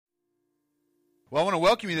Well, I want to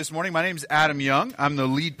welcome you this morning. My name is Adam Young. I'm the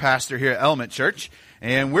lead pastor here at Element Church,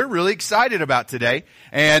 and we're really excited about today.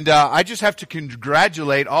 And I just have to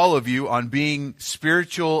congratulate all of you on being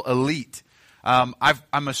spiritual elite. I'm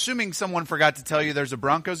assuming someone forgot to tell you there's a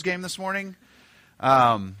Broncos game this morning.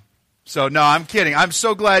 So no, I'm kidding. I'm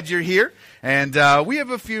so glad you're here. And we have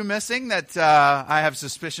a few missing that I have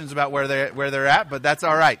suspicions about where they're at, but that's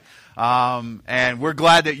all right. And we're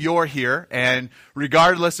glad that you're here. And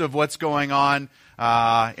regardless of what's going on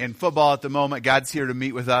in football at the moment, God's here to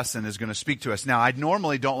meet with us and is going to speak to us. Now, I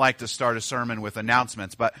normally don't like to start a sermon with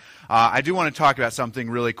announcements, but I do want to talk about something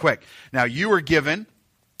really quick. Now, you were given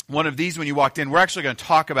one of these when you walked in. We're actually going to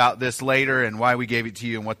talk about this later and why we gave it to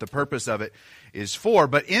you and what the purpose of it is for.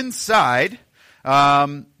 But inside,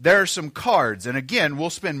 there are some cards. And again,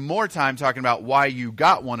 we'll spend more time talking about why you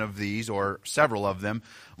got one of these or several of them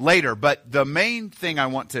later. But the main thing I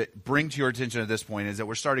want to bring to your attention at this point is that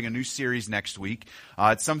we're starting a new series next week.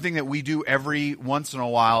 It's something that we do every once in a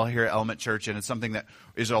while here at Element Church, and it's something that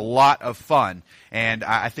is a lot of fun, and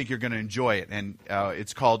I think you're going to enjoy it. And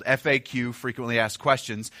it's called FAQ, Frequently Asked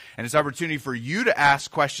Questions, and it's an opportunity for you to ask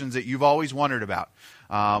questions that you've always wondered about.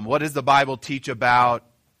 What does the Bible teach about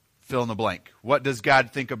fill in the blank? What does God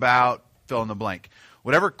think about fill in the blank?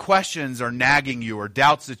 Whatever questions are nagging you or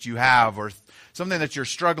doubts that you have or something that you're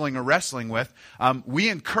struggling or wrestling with, we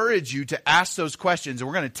encourage you to ask those questions, and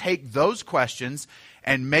we're going to take those questions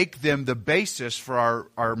and make them the basis for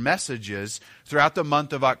our messages throughout the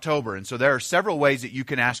month of October. And so there are several ways that you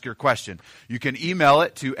can ask your question. You can email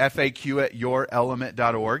it to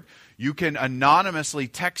faq@yourelement.org. You can anonymously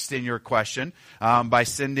text in your question by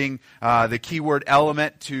sending the keyword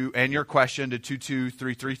element and your question to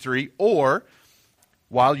 22333, or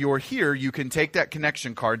while you're here, you can take that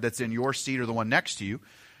connection card that's in your seat or the one next to you.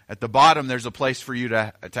 At the bottom, there's a place for you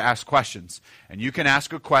to ask questions. And you can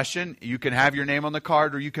ask a question, you can have your name on the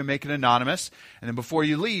card, or you can make it anonymous. And then before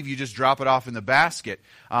you leave, you just drop it off in the basket.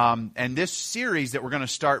 And this series that we're going to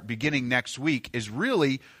start beginning next week is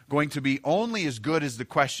really going to be only as good as the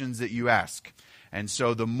questions that you ask. And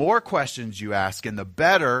so the more questions you ask, and the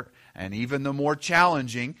better, and even the more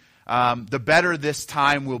challenging, the better this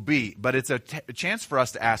time will be. But it's a chance for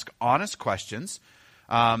us to ask honest questions,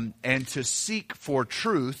 and to seek for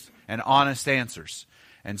truth and honest answers.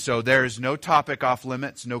 And so there is no topic off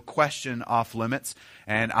limits, no question off limits.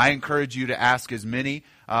 And I encourage you to ask as many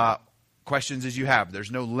questions as you have.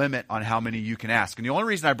 There's no limit on how many you can ask. And the only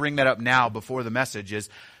reason I bring that up now before the message is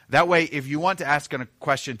that way, if you want to ask a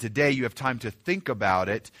question today, you have time to think about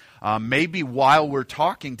it. Maybe while we're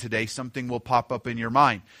talking today, something will pop up in your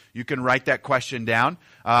mind. You can write that question down,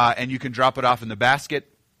 and you can drop it off in the basket.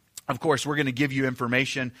 Of course, we're going to give you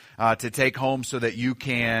information to take home so that you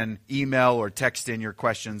can email or text in your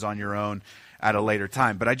questions on your own at a later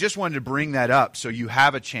time. But I just wanted to bring that up so you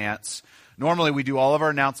have a chance. Normally, we do all of our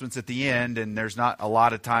announcements at the end, and there's not a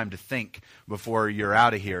lot of time to think before you're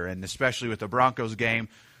out of here. And especially with the Broncos game,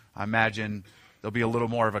 I imagine there'll be a little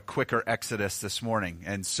more of a quicker exodus this morning.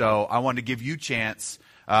 And so I wanted to give you a chance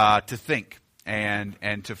to think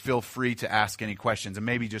and to feel free to ask any questions. And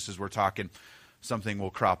maybe just as we're talking, something will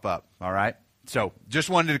crop up, all right? So just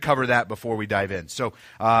wanted to cover that before we dive in. So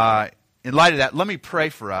in light of that, let me pray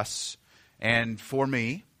for us and for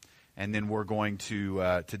me, and then we're going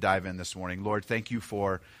to dive in this morning. Lord, thank you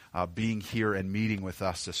for being here and meeting with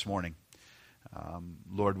us this morning.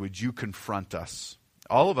 Lord, would you confront us?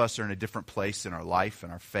 All of us are in a different place in our life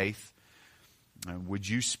and our faith. Would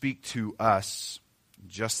you speak to us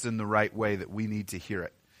just in the right way that we need to hear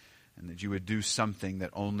it, and that you would do something that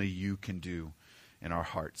only you can do in our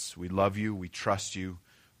hearts. We love you. We trust you.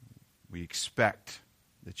 We expect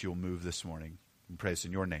that you'll move this morning. We pray this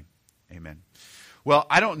in your name. Amen. Well,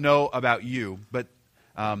 I don't know about you, but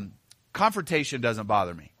confrontation doesn't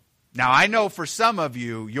bother me. Now, I know for some of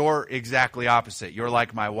you, you're exactly opposite. You're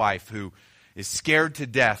like my wife, who is scared to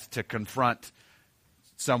death to confront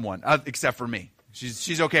someone, except for me.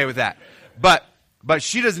 She's okay with that. But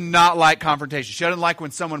she does not like confrontation. She doesn't like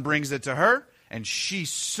when someone brings it to her, and she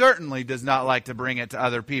certainly does not like to bring it to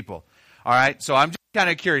other people. All right? So I'm just kind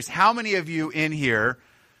of curious, how many of you in here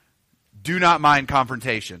do not mind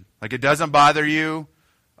confrontation? Like, it doesn't bother you?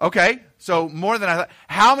 Okay, so more than I thought.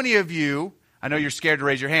 How many of you, I know you're scared to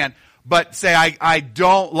raise your hand, but say, I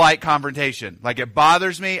don't like confrontation. Like, it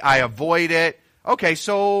bothers me, I avoid it. Okay,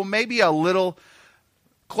 so maybe a little,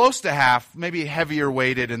 close to half, maybe heavier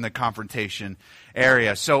weighted in the confrontation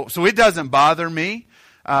area. So it doesn't bother me.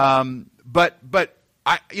 But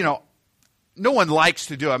I, no one likes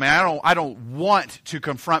to do it. I mean, I don't want to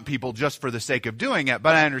confront people just for the sake of doing it,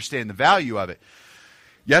 but I understand the value of it.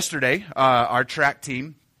 Yesterday, our track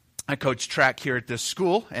team I coach track here at this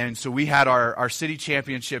school, and so we had our city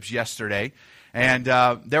championships yesterday, and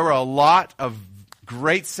there were a lot of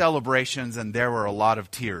great celebrations, and there were a lot of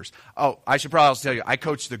tears. Oh, I should probably also tell you, I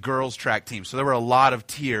coached the girls track team, so there were a lot of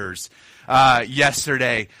tears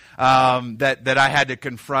yesterday that I had to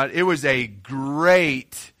confront. It was a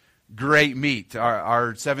great meet.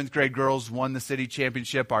 Our 7th grade girls won the city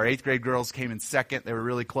championship. Our 8th grade girls came in second. They were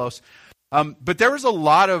really close. But there was a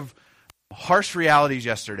lot of harsh realities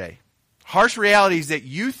yesterday. Harsh realities that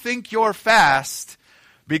you think you're fast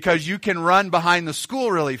because you can run behind the school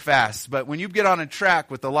really fast. But when you get on a track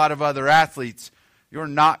with a lot of other athletes, you're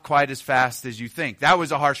not quite as fast as you think. That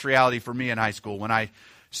was a harsh reality for me in high school when I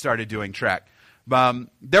started doing track.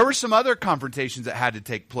 There were some other confrontations that had to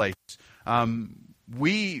take place.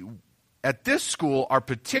 We, at this school, are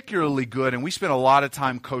particularly good, and we spend a lot of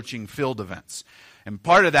time coaching field events. And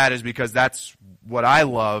part of that is because that's what I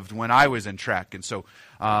loved when I was in track. And so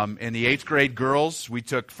in the 8th grade girls, we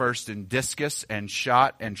took first in discus and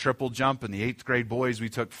shot and triple jump. In the 8th grade boys, we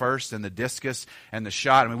took first in the discus and the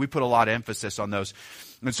shot. I mean, we put a lot of emphasis on those.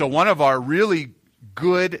 And so one of our really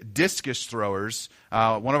good discus throwers,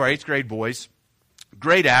 one of our 8th grade boys,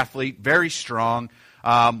 great athlete, very strong,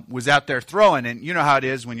 was out there throwing. And you know how it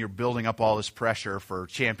is when you're building up all this pressure for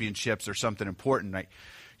championships or something important, right?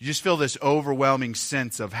 You just feel this overwhelming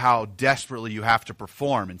sense of how desperately you have to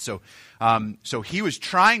perform. And so he was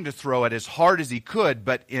trying to throw it as hard as he could,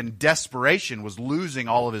 but in desperation was losing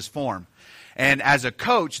all of his form. And as a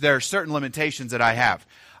coach, there are certain limitations that I have.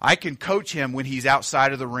 I can coach him when he's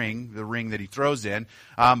outside of the ring that he throws in.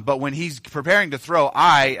 But when he's preparing to throw,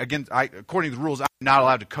 according to the rules, I'm not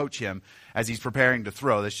allowed to coach him as he's preparing to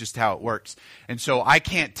throw. That's just how it works. And so I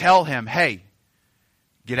can't tell him, hey,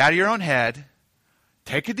 get out of your own head,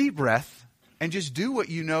 take a deep breath, and just do what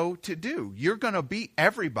you know to do. You're going to beat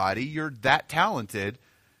everybody. You're that talented,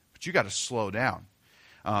 but you got to slow down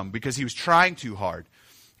because he was trying too hard.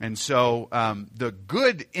 And so the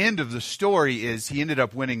good end of the story is he ended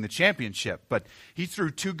up winning the championship, but he threw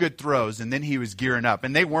 2 good throws, and then he was gearing up,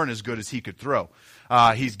 and they weren't as good as he could throw.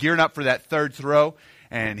 He's gearing up for that 3rd throw,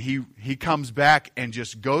 and he comes back and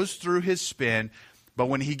just goes through his spin. But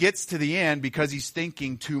when he gets to the end, because he's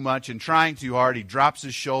thinking too much and trying too hard, he drops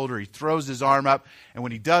his shoulder, he throws his arm up, and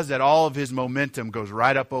when he does that, all of his momentum goes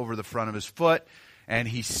right up over the front of his foot, and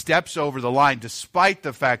he steps over the line despite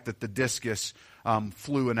the fact that the discus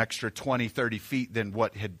flew an extra 20, 30 feet than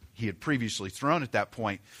what he had previously thrown at that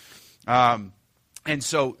point. And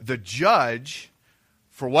so the judge,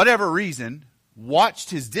 for whatever reason, watched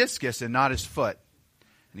his discus and not his foot.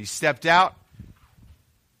 And he stepped out,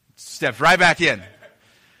 stepped right back in.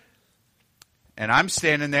 And I'm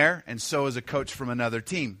standing there, and so is a coach from another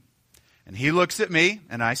team. And he looks at me,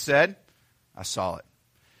 and I said, I saw it.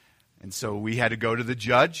 And so we had to go to the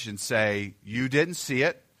judge and say, you didn't see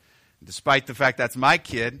it. Despite the fact that's my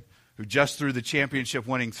kid who just threw the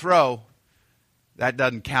championship-winning throw, that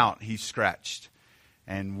doesn't count. He's scratched.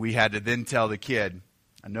 And we had to then tell the kid,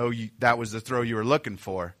 I know that was the throw you were looking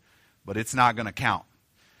for, but it's not going to count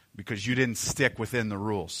because you didn't stick within the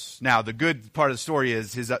rules. Now, the good part of the story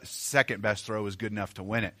is his second best throw was good enough to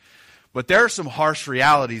win it. But there are some harsh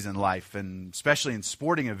realities in life, and especially in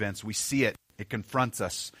sporting events, we see it. It confronts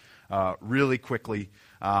us really quickly,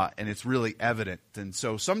 and it's really evident. And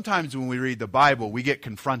so sometimes when we read the Bible, we get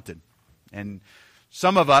confronted. And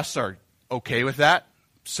some of us are okay with that.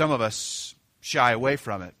 Some of us shy away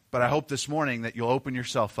from it. But I hope this morning that you'll open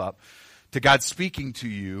yourself up to God speaking to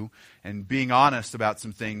you and being honest about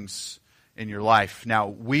some things in your life. Now,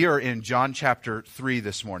 we are in John chapter 3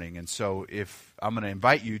 this morning, and so if I'm going to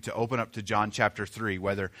invite you to open up to John chapter 3,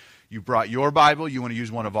 whether you brought your Bible, you want to use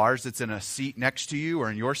one of ours that's in a seat next to you or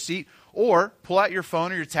in your seat, or pull out your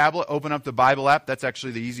phone or your tablet, open up the Bible app. That's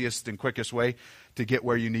actually the easiest and quickest way to get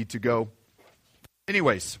where you need to go.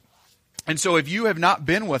 Anyways, and so if you have not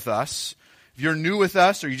been with us, if you're new with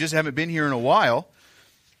us or you just haven't been here in a while,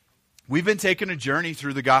 we've been taking a journey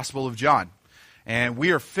through the Gospel of John. And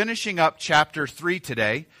we are finishing up chapter 3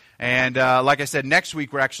 today. And like I said, next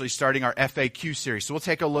week we're actually starting our FAQ series. So we'll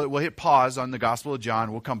take a look, we'll hit pause on the Gospel of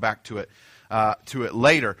John. We'll come back to it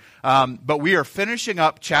later. But we are finishing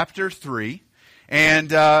up chapter 3.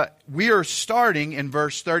 And we are starting in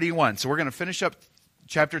verse 31. So we're going to finish up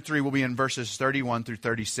chapter 3. We'll be in verses 31 through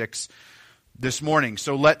 36 this morning.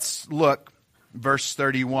 So let's look, verse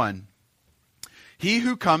 31. He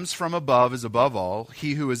who comes from above is above all.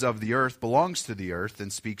 He who is of the earth belongs to the earth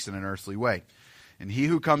and speaks in an earthly way. And he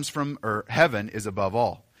who comes from heaven is above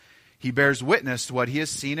all. He bears witness to what he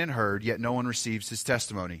has seen and heard, yet no one receives his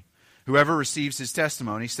testimony. Whoever receives his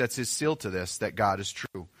testimony sets his seal to this, that God is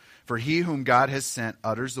true. For he whom God has sent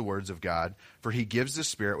utters the words of God, for he gives the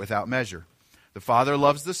Spirit without measure. The Father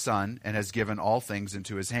loves the Son and has given all things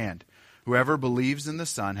into his hand. Whoever believes in the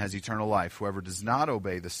Son has eternal life. Whoever does not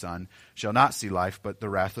obey the Son shall not see life, but the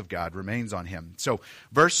wrath of God remains on him. So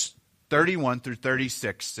verse 31 through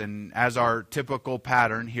 36, and as our typical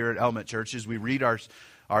pattern here at Element Church is we read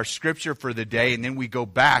our scripture for the day, and then we go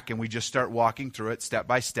back and we just start walking through it step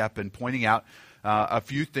by step and pointing out a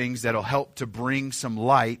few things that will help to bring some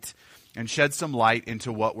light and shed some light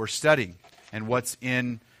into what we're studying and what's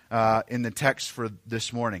in the text for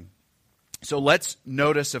this morning. So let's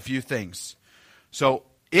notice a few things. So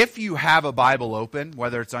if you have a Bible open,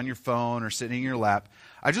 whether it's on your phone or sitting in your lap,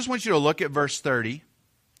 I just want you to look at verse 30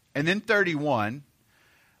 and then 31,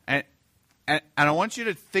 and I want you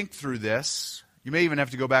to think through this. You may even have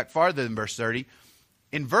to go back farther than verse 30.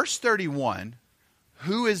 In verse 31,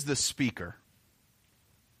 who is the speaker?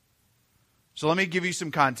 So let me give you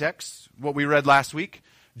some context. What we read last week,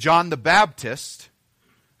 John the Baptist,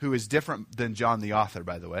 who is different than John the author,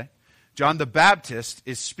 by the way. John the Baptist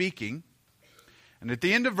is speaking. And at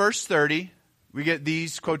the end of verse 30, we get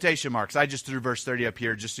these quotation marks. I just threw verse 30 up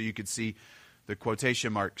here just so you could see the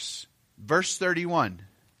quotation marks. Verse 31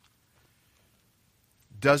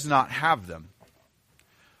 does not have them.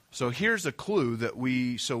 So here's a clue that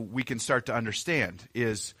we can start to understand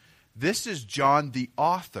is this is John the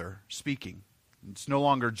author speaking. It's no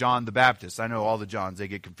longer John the Baptist. I know all the Johns, they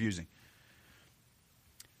get confusing.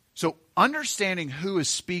 So understanding who is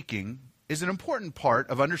speaking is an important part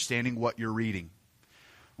of understanding what you're reading.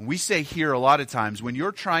 We say here a lot of times when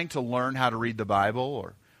you're trying to learn how to read the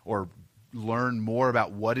Bible or learn more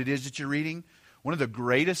about what it is that you're reading, one of the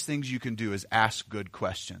greatest things you can do is ask good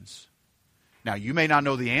questions. Now, you may not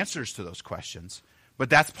know the answers to those questions, but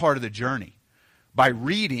that's part of the journey. By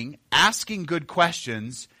reading, asking good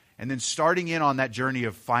questions, and then starting in on that journey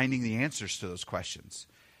of finding the answers to those questions.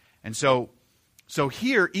 And so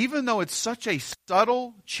here, even though it's such a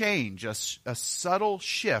subtle change, a subtle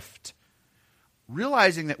shift,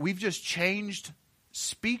 realizing that we've just changed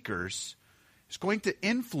speakers is going to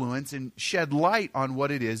influence and shed light on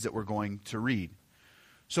what it is that we're going to read.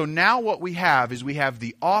 So now what we have is we have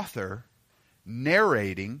the author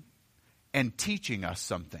narrating and teaching us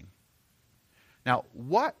something. Now,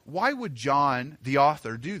 why would John, the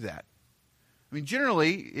author, do that? I mean,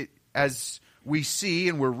 generally, as we see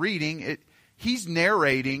and we're reading, he's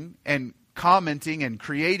narrating and commenting and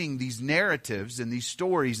creating these narratives and these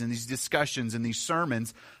stories and these discussions and these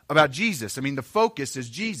sermons about Jesus. I mean, the focus is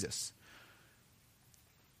Jesus.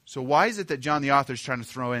 So why is it that John the author is trying to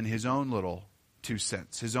throw in his own little 2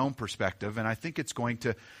 cents, his own perspective? And I think it's going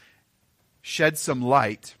to shed some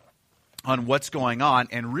light on what's going on.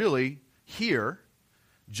 And really, here,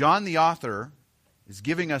 John the author is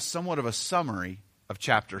giving us somewhat of a summary of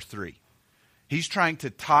chapter 3. He's trying to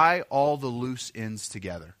tie all the loose ends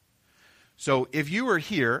together. So if you were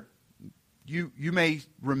here, you may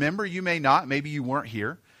remember, you may not, maybe you weren't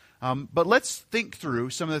here. But let's think through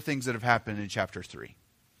some of the things that have happened in chapter 3.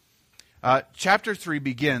 Chapter 3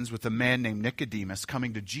 begins with a man named Nicodemus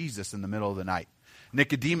coming to Jesus in the middle of the night.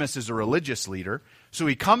 Nicodemus is a religious leader, so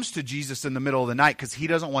he comes to Jesus in the middle of the night because he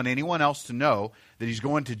doesn't want anyone else to know that he's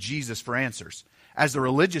going to Jesus for answers. As the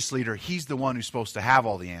religious leader, he's the one who's supposed to have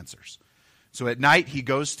all the answers. So at night, he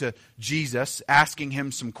goes to Jesus, asking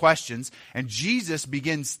him some questions, and Jesus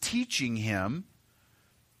begins teaching him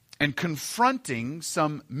and confronting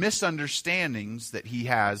some misunderstandings that he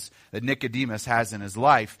has, that Nicodemus has in his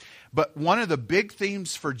life. But one of the big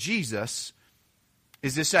themes for Jesus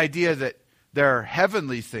is this idea that there are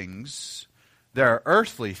heavenly things, there are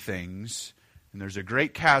earthly things, and there's a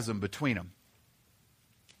great chasm between them.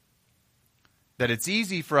 That it's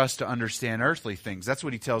easy for us to understand earthly things. That's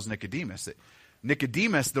what he tells Nicodemus. That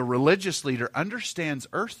Nicodemus, the religious leader, understands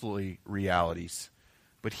earthly realities,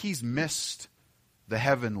 but he's missed the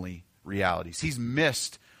heavenly realities. He's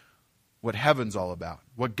missed what heaven's all about,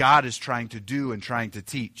 what God is trying to do and trying to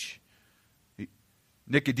teach.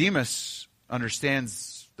 Nicodemus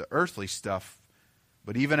understands the earthly stuff,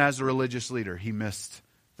 but even as a religious leader, he missed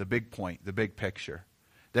the big point, the big picture.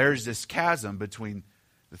 There's this chasm between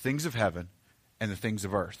the things of heaven and the things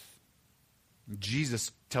of earth.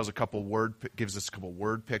 Jesus gives us a couple word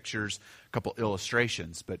pictures, a couple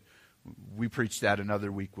illustrations, but we preach that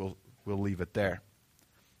another week. We'll leave it there.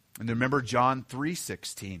 And remember John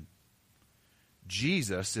 3:16.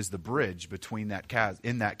 Jesus is the bridge between that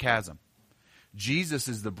chasm. Jesus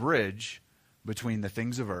is the bridge between the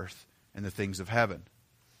things of earth and the things of heaven.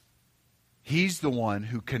 He's the one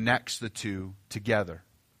who connects the two together.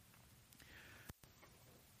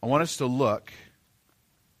 I want us to look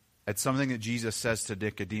at something that Jesus says to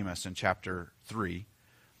Nicodemus in chapter 3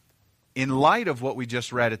 in light of what we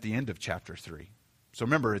just read at the end of chapter 3. So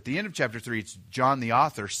remember, at the end of chapter 3, it's John the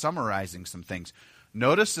author summarizing some things.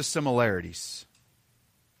 Notice the similarities.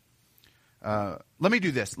 Let me do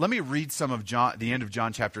this. Let me read some of the end of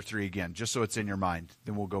John chapter 3 again, just so it's in your mind.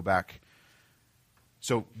 Then we'll go back.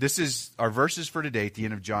 So this is our verses for today at the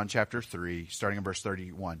end of John chapter 3, starting in verse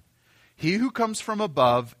 31. He who comes from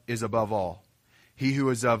above is above all. He who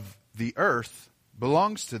is of the earth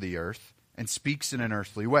belongs to the earth and speaks in an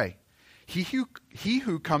earthly way. He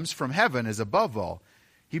who comes from heaven is above all.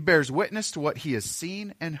 He bears witness to what he has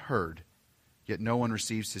seen and heard, yet no one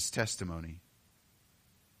receives his testimony.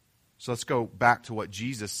 So let's go back to what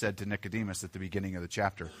Jesus said to Nicodemus at the beginning of the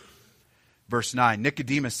chapter. Verse 9,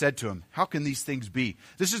 Nicodemus said to him, "How can these things be?"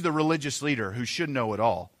 This is the religious leader who should know it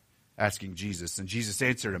all, asking Jesus. And Jesus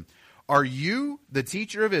answered him, "Are you the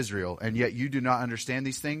teacher of Israel, and yet you do not understand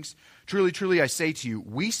these things? Truly, truly, I say to you,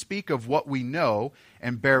 we speak of what we know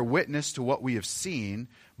and bear witness to what we have seen,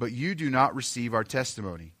 but you do not receive our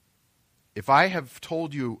testimony. If I have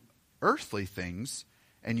told you earthly things,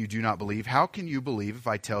 and you do not believe, how can you believe if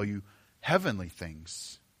I tell you heavenly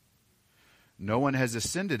things? No one has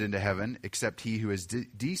ascended into heaven except he who has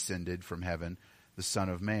descended from heaven, the Son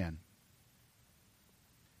of Man."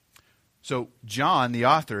 So John, the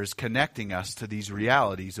author, is connecting us to these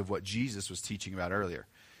realities of what Jesus was teaching about earlier.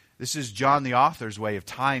 This is John, the author's way of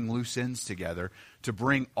tying loose ends together to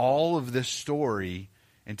bring all of this story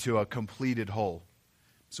into a completed whole,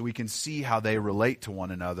 so we can see how they relate to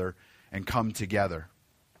one another and come together.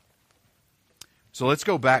 So let's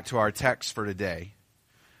go back to our text for today.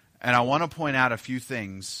 And I want to point out a few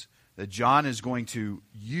things that John is going to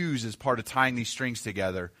use as part of tying these strings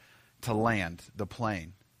together to land the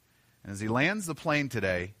plane. And as he lands the plane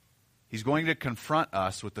today, he's going to confront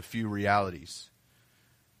us with a few realities.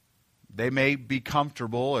 They may be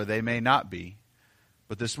comfortable or they may not be.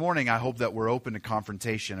 But this morning, I hope that we're open to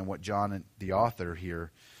confrontation and what John, the author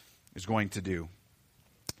here, is going to do.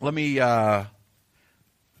 Let me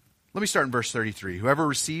start in verse 33. Whoever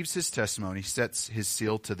receives his testimony sets his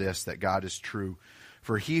seal to this, that God is true.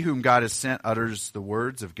 For he whom God has sent utters the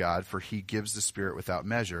words of God, for he gives the Spirit without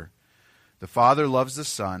measure. The Father loves the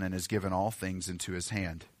Son and has given all things into his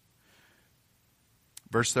hand.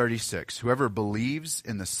 Verse 36. Whoever believes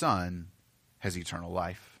in the Son has eternal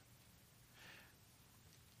life.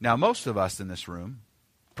 Now, most of us in this room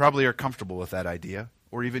probably are comfortable with that idea,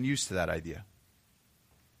 or even used to that idea.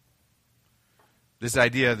 This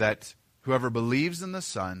idea that whoever believes in the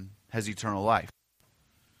Son has eternal life.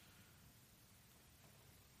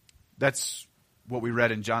 That's what we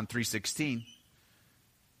read in John 3:16.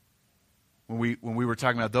 When we were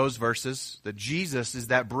talking about those verses, that Jesus is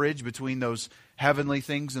that bridge between those heavenly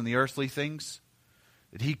things and the earthly things,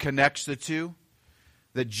 that he connects the two,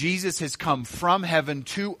 that Jesus has come from heaven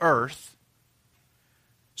to earth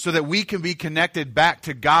so that we can be connected back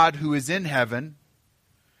to God who is in heaven.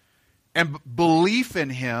 And belief in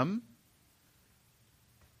him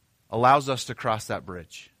allows us to cross that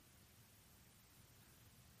bridge.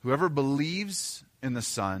 Whoever believes in the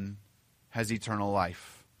Son has eternal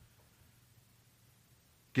life.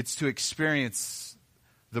 Gets to experience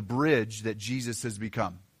the bridge that Jesus has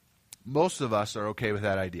become. Most of us are okay with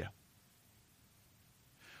that idea.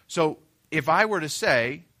 So, if I were to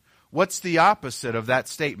say, what's the opposite of that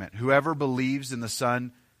statement? Whoever believes in the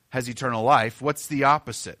Son has eternal life. What's the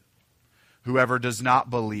opposite? Whoever does not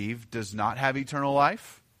believe does not have eternal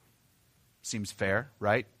life? Seems fair,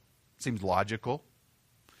 right? Seems logical.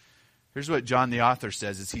 Here's what John the author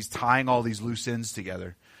says as he's tying all these loose ends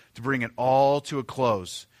together to bring it all to a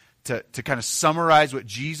close, to kind of summarize what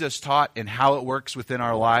Jesus taught and how it works within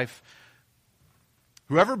our life.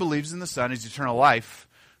 Whoever believes in the Son has eternal life.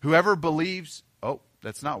 Whoever believes,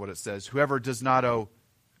 that's not what it says. Whoever does not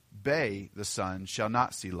obey the Son shall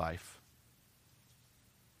not see life.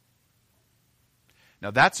 Now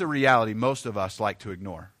that's a reality most of us like to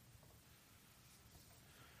ignore.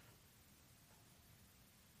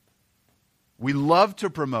 We love to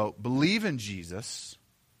promote, believe in Jesus,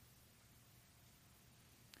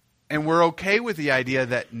 and we're okay with the idea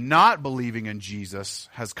that not believing in Jesus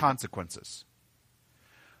has consequences.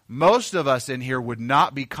 Most of us in here would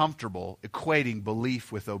not be comfortable equating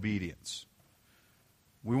belief with obedience.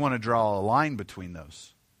 We want to draw a line between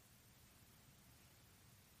those.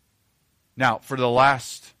 Now, for the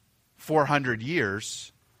last 400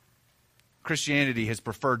 years, Christianity has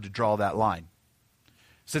preferred to draw that line.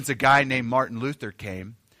 Since a guy named Martin Luther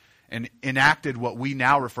came and enacted what we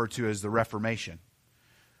now refer to as the Reformation,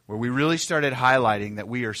 where we really started highlighting that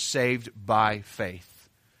we are saved by faith,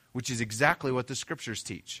 which is exactly what the Scriptures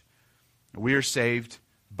teach. We are saved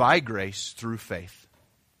by grace through faith.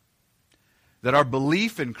 That our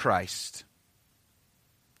belief in Christ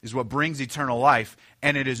is what brings eternal life,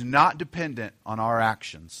 and it is not dependent on our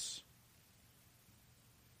actions.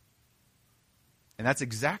 And that's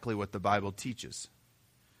exactly what the Bible teaches.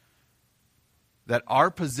 That our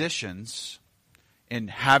positions in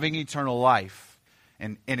having eternal life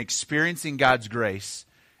and in experiencing God's grace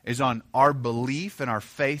is on our belief and our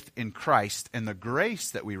faith in Christ and the grace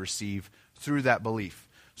that we receive through that belief.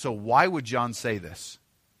 So why would John say this?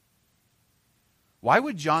 Why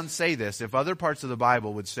would John say this if other parts of the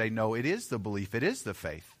Bible would say, no, it is the belief, it is the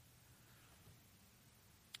faith?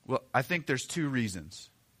 Well, I think there's two reasons.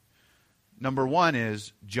 Number one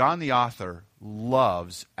is John the author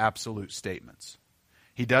loves absolute statements.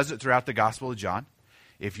 He does it throughout the Gospel of John.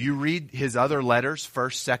 If you read his other letters,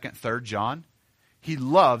 1st, 2nd, 3rd John, he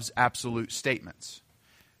loves absolute statements.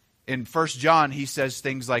 In 1 John, he says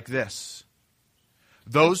things like this: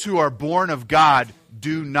 those who are born of God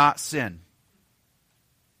do not sin.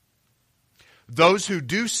 Those who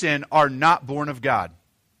do sin are not born of God.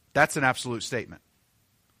 That's an absolute statement.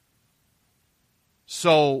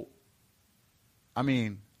 So, I'll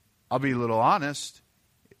be a little honest.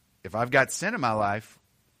 If I've got sin in my life,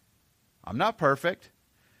 I'm not perfect.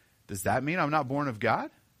 Does that mean I'm not born of God?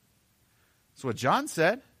 That's what John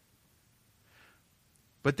said.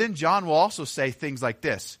 But then John will also say things like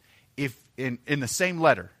this. If in the same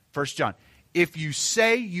letter, 1 John, if you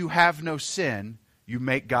say you have no sin, you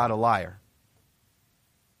make God a liar.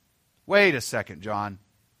 Wait a second, John.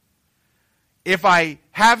 If I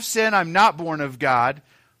have sin, I'm not born of God.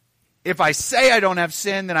 If I say I don't have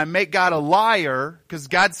sin, then I make God a liar, because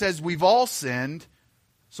God says we've all sinned.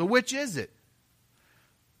 So which is it?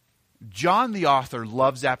 John the author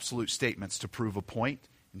loves absolute statements to prove a point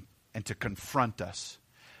and to confront us.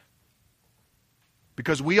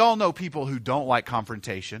 Because we all know people who don't like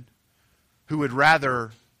confrontation, who would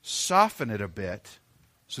rather soften it a bit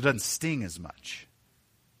so it doesn't sting as much.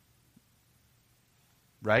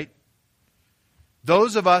 Right?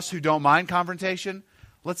 Those of us who don't mind confrontation,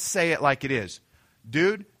 let's say it like it is.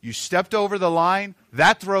 Dude, you stepped over the line.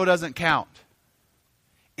 That throw doesn't count.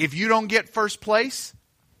 If you don't get first place,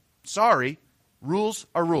 sorry, rules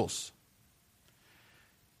are rules.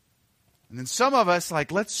 And then some of us,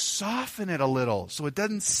 let's soften it a little so it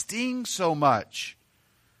doesn't sting so much.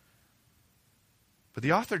 But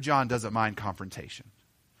the author John doesn't mind confrontation.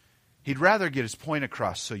 He'd rather get his point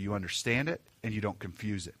across so you understand it and you don't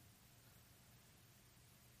confuse it.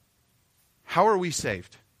 How are we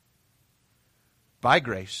saved? By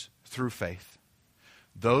grace, through faith.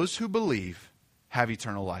 Those who believe have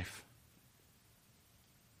eternal life.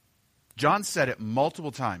 John said it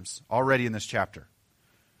multiple times already in this chapter.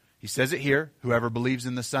 He says it here, whoever believes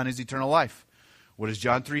in the Son is eternal life. What does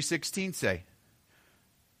John 3:16 say?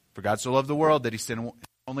 For God so loved the world that he sent his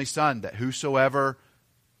only Son, that whosoever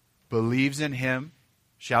believes in him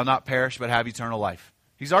shall not perish but have eternal life.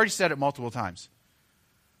 He's already said it multiple times.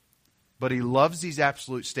 But he loves these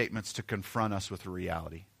absolute statements to confront us with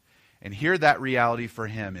reality. And here that reality for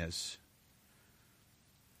him is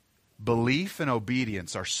belief and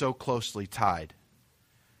obedience are so closely tied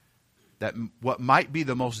that what might be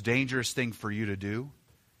the most dangerous thing for you to do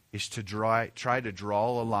is to try to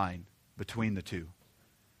draw a line between the two.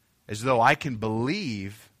 As though I can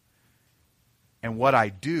believe and what I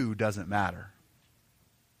do doesn't matter.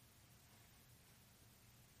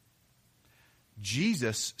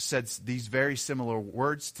 Jesus said these very similar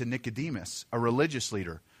words to Nicodemus, a religious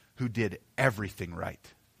leader who did everything right.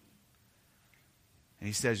 And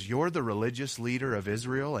he says, you're the religious leader of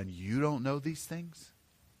Israel and you don't know these things?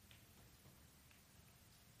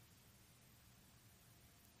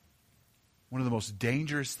 One of the most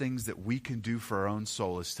dangerous things that we can do for our own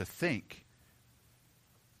soul is to think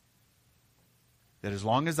that as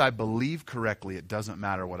long as I believe correctly, it doesn't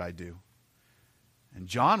matter what I do. And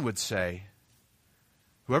John would say,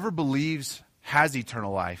 whoever believes has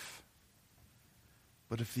eternal life.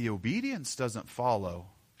 But if the obedience doesn't follow,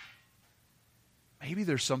 maybe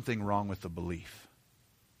there's something wrong with the belief.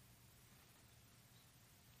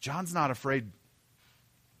 John's not afraid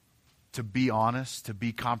to be honest, to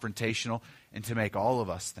be confrontational, and to make all of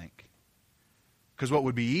us think. Because what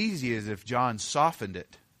would be easy is if John softened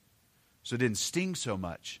it so it didn't sting so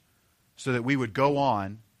much, so that we would go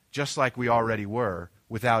on just like we already were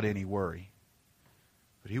without any worry.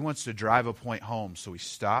 But he wants to drive a point home, so we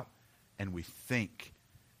stop and we think,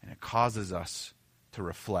 and it causes us to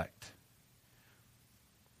reflect.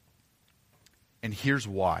 And here's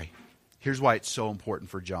why. Here's why it's so important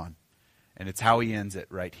for John. And it's how he ends it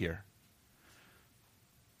right here.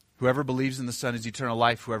 Whoever believes in the Son has eternal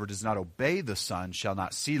life. Whoever does not obey the Son shall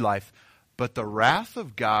not see life, but the wrath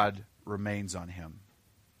of God remains on him.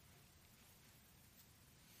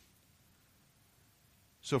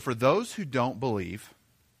 So for those who don't believe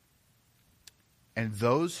and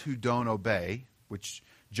those who don't obey, which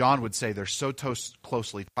John would say they're so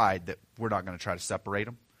closely tied that we're not going to try to separate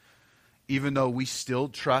them, even though we still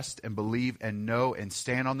trust and believe and know and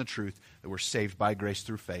stand on the truth that we're saved by grace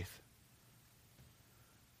through faith.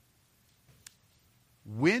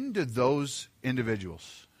 When do those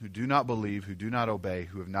individuals who do not believe, who do not obey,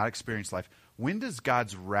 who have not experienced life, when does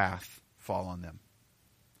God's wrath fall on them?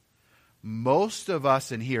 Most of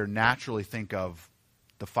us in here naturally think of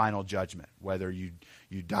the final judgment, whether you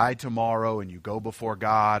die tomorrow and you go before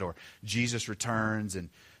God, or Jesus returns and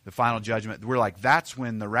the final judgment. We're like, that's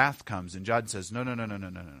when the wrath comes. And God says, no.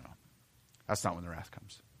 That's not when the wrath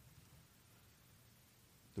comes.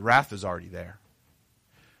 The wrath is already there.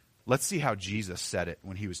 Let's see how Jesus said it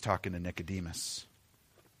when he was talking to Nicodemus.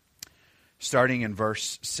 Starting in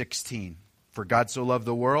verse 16. For God so loved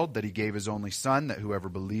the world that he gave his only Son, that whoever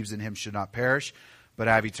believes in him should not perish, but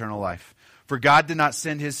have eternal life. For God did not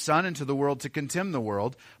send his Son into the world to condemn the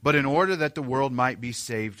world, but in order that the world might be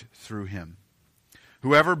saved through him.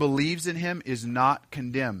 Whoever believes in him is not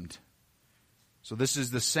condemned. So this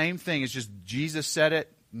is the same thing. It's just Jesus said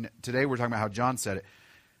it. Today we're talking about how John said it.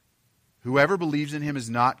 Whoever believes in him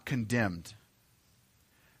is not condemned,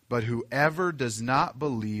 but whoever does not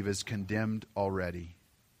believe is condemned already,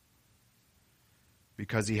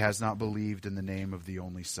 because he has not believed in the name of the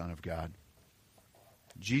only Son of God.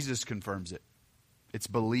 Jesus confirms it. It's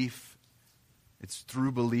belief. It's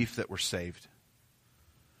through belief that we're saved.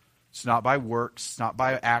 It's not by works. It's not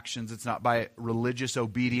by actions. It's not by religious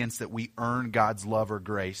obedience that we earn God's love or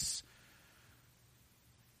grace.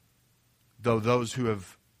 Though those who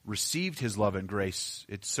have received his love and grace,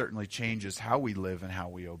 it certainly changes how we live and how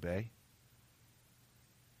we obey.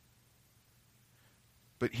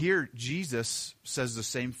 But here, Jesus says the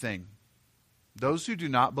same thing. Those who do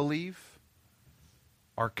not believe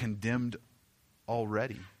are condemned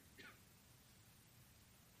already.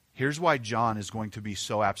 Here's why John is going to be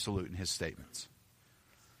so absolute in his statements.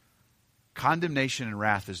 Condemnation and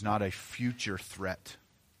wrath is not a future threat.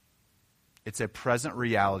 It's a present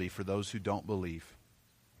reality for those who don't believe.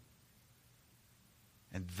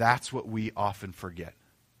 And that's what we often forget.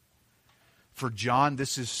 For John,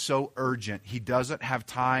 this is so urgent. He doesn't have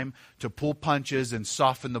time to pull punches and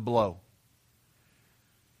soften the blow.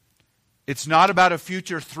 It's not about a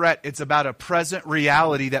future threat. It's about a present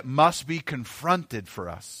reality that must be confronted for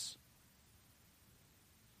us.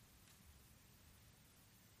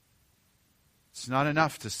 It's not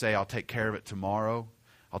enough to say, I'll take care of it tomorrow.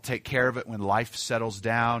 I'll take care of it when life settles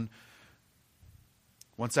down.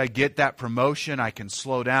 Once I get that promotion, I can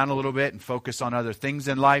slow down a little bit and focus on other things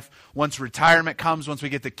in life. Once retirement comes, once we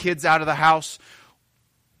get the kids out of the house,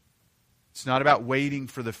 it's not about waiting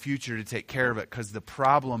for the future to take care of it, because the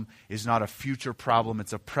problem is not a future problem,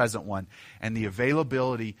 it's a present one. And the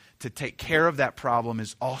availability to take care of that problem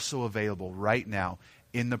is also available right now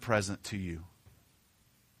in the present to you.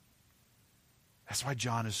 That's why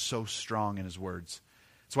John is so strong in his words.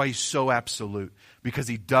 That's why he's so absolute, because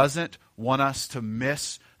he doesn't want us to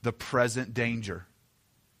miss the present danger.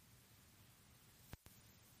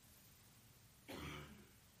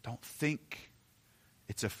 Don't think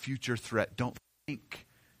it's a future threat. Don't think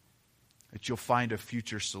that you'll find a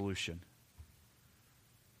future solution.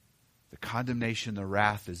 The condemnation, the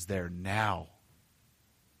wrath is there now.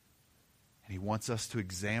 And he wants us to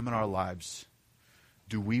examine our lives.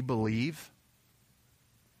 Do we believe?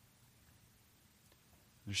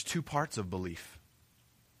 There's two parts of belief.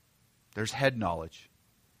 There's head knowledge.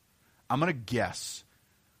 I'm going to guess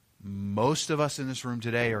most of us in this room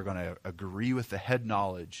today are going to agree with the head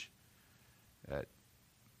knowledge that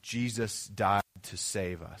Jesus died to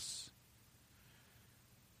save us.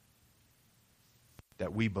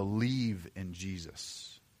 That we believe in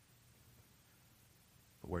Jesus.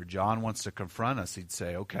 But where John wants to confront us, he'd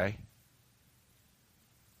say, okay,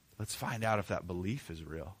 let's find out if that belief is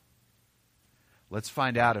real. Let's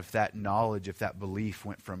find out if that knowledge, if that belief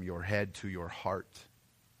went from your head to your heart.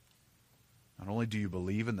 Not only do you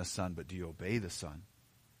believe in the Son, but do you obey the Son?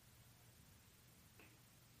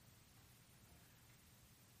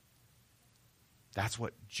 That's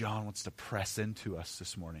what John wants to press into us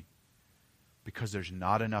this morning, because there's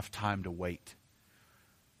not enough time to wait.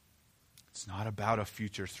 It's not about a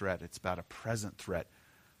future threat. It's about a present threat.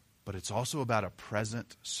 But it's also about a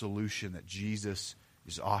present solution that Jesus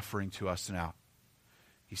is offering to us now.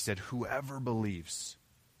 He said, whoever believes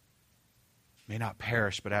may not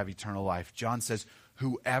perish but have eternal life. John says,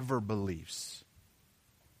 whoever believes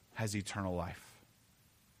has eternal life.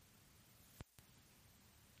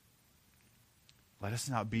 Let us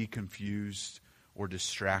not be confused or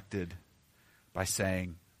distracted by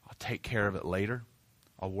saying, I'll take care of it later.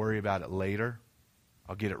 I'll worry about it later.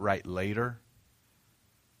 I'll get it right later.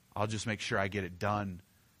 I'll just make sure I get it done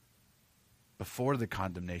before the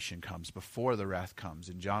condemnation comes, before the wrath comes.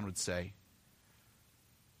 And John would say,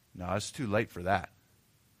 no, it's too late for that.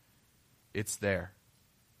 It's there.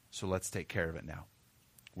 So let's take care of it now.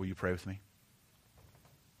 Will you pray with me?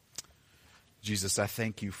 Jesus, I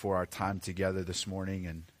thank you for our time together this morning.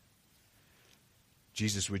 And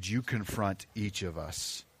Jesus, would you confront each of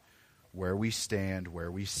us where we stand,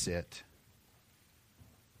 where we sit,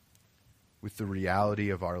 with the reality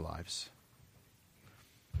of our lives,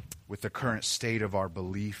 with the current state of our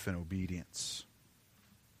belief and obedience.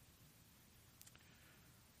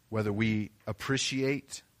 Whether we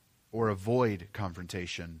appreciate or avoid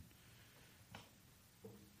confrontation,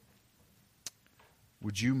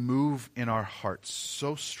 would you move in our hearts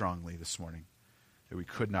so strongly this morning that we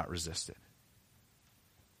could not resist it?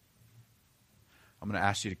 I'm going to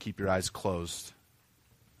ask you to keep your eyes closed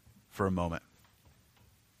for a moment.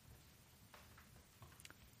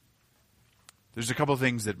 There's a couple of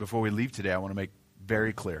things that before we leave today I want to make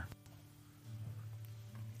very clear.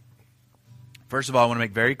 First of all, I want to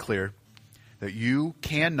make very clear that you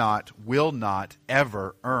cannot, will not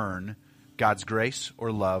ever earn God's grace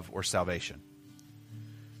or love or salvation.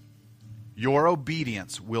 Your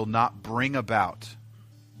obedience will not bring about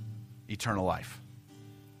eternal life.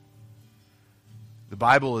 The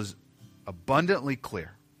Bible is abundantly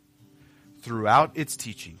clear throughout its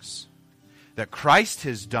teachings that Christ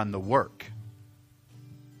has done the work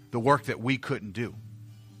that we couldn't do.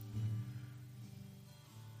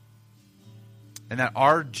 And that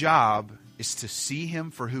our job is to see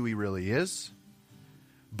Him for who He really is,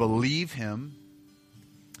 believe Him,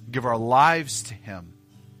 give our lives to Him,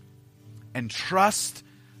 and trust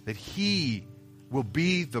that He will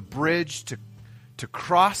be the bridge to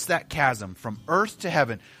cross that chasm from earth to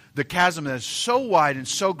heaven, the chasm that is so wide and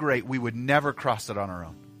so great we would never cross it on our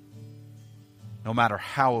own, no matter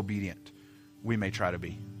how obedient we may try to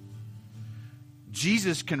be.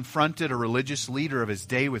 Jesus confronted a religious leader of his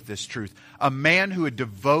day with this truth, a man who had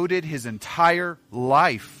devoted his entire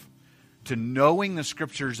life to knowing the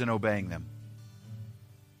Scriptures and obeying them.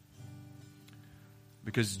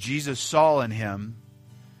 Because Jesus saw in him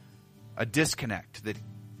a disconnect, that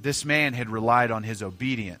this man had relied on his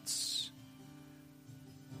obedience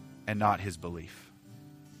and not his belief.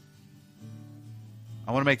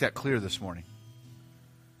 I want to make that clear this morning.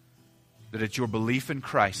 That it's your belief in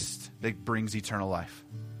Christ that brings eternal life.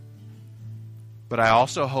 But I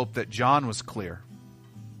also hope that John was clear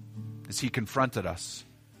as he confronted us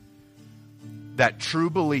that true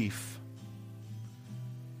belief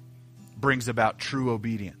brings about true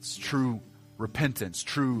obedience, true repentance,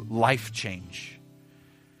 true life change.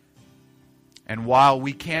 And while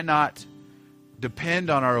we cannot depend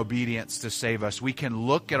on our obedience to save us, we can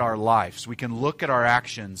look at our lives, we can look at our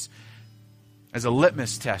actions as a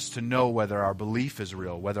litmus test to know whether our belief is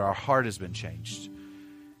real, whether our heart has been changed.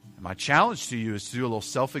 And my challenge to you is to do a little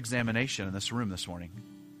self-examination in this room this morning.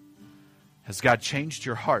 Has God changed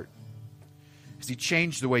your heart? Has He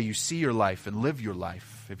changed the way you see your life and live your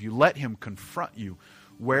life? Have you let Him confront you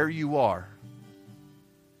where you are?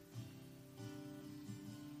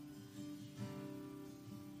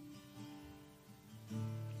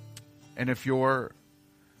 And if you're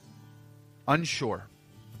unsure,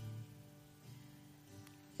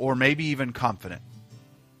 or maybe even confident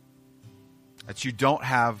that you don't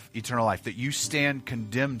have eternal life, that you stand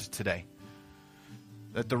condemned today,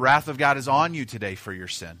 that the wrath of God is on you today for your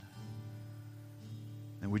sin,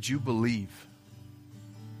 then would you believe?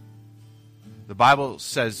 The Bible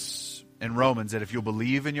says in Romans that if you'll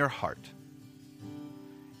believe in your heart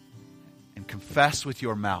and confess with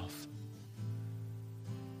your mouth,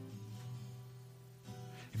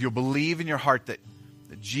 if you'll believe in your heart that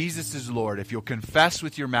Jesus is Lord, if you'll confess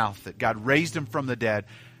with your mouth that God raised Him from the dead,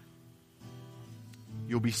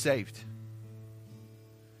 you'll be saved.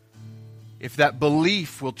 If that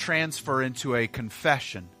belief will transfer into a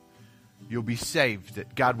confession, you'll be saved,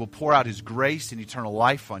 that God will pour out His grace and eternal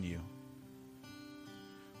life on you.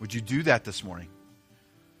 Would you do that this morning?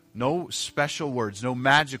 No special words, no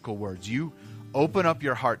magical words. You open up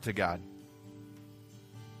your heart to God.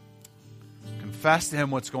 Confess to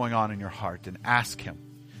Him what's going on in your heart and ask Him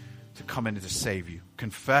to come in and to save you.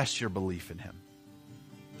 Confess your belief in Him.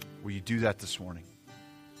 Will you do that this morning?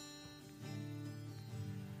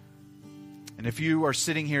 And if you are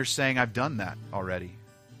sitting here saying, I've done that already,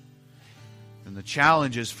 And the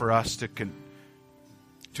challenge is for us to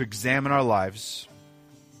examine our lives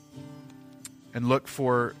and look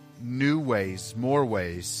for new ways, more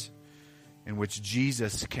ways in which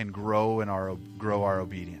Jesus can grow our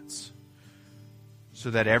obedience.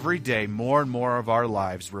 So that every day more and more of our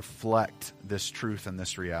lives reflect this truth and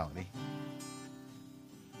this reality.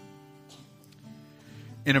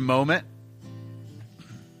 In a moment,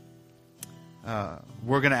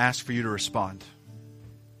 we're going to ask for you to respond.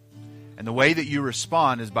 And the way that you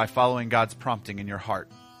respond is by following God's prompting in your heart.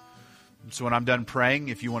 So when I'm done praying,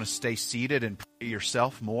 if you want to stay seated and pray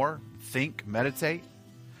yourself more, think, meditate.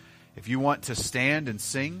 If you want to stand and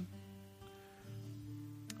sing,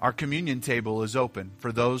 our communion table is open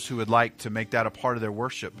for those who would like to make that a part of their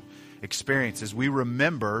worship experience as we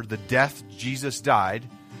remember the death Jesus died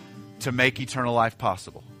to make eternal life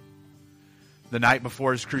possible. The night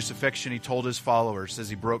before his crucifixion, he told his followers as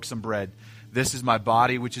he broke some bread, "This is my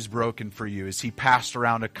body which is broken for you." As he passed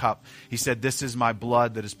around a cup, he said, "This is my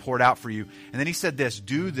blood that is poured out for you." And then he said this,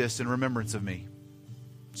 "Do this in remembrance of me."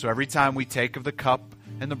 So every time we take of the cup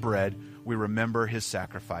and the bread, we remember his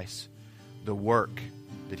sacrifice, the work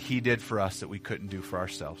that he did for us that we couldn't do for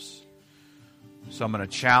ourselves. So I'm going to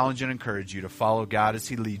challenge and encourage you to follow God as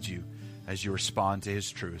he leads you as you respond to his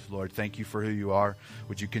truth. Lord, thank you for who you are.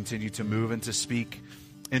 Would you continue to move and to speak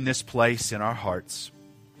in this place, in our hearts?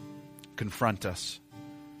 Confront us.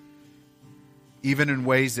 Even in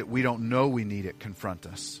ways that we don't know we need it, confront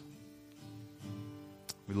us.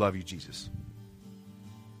 We love you, Jesus.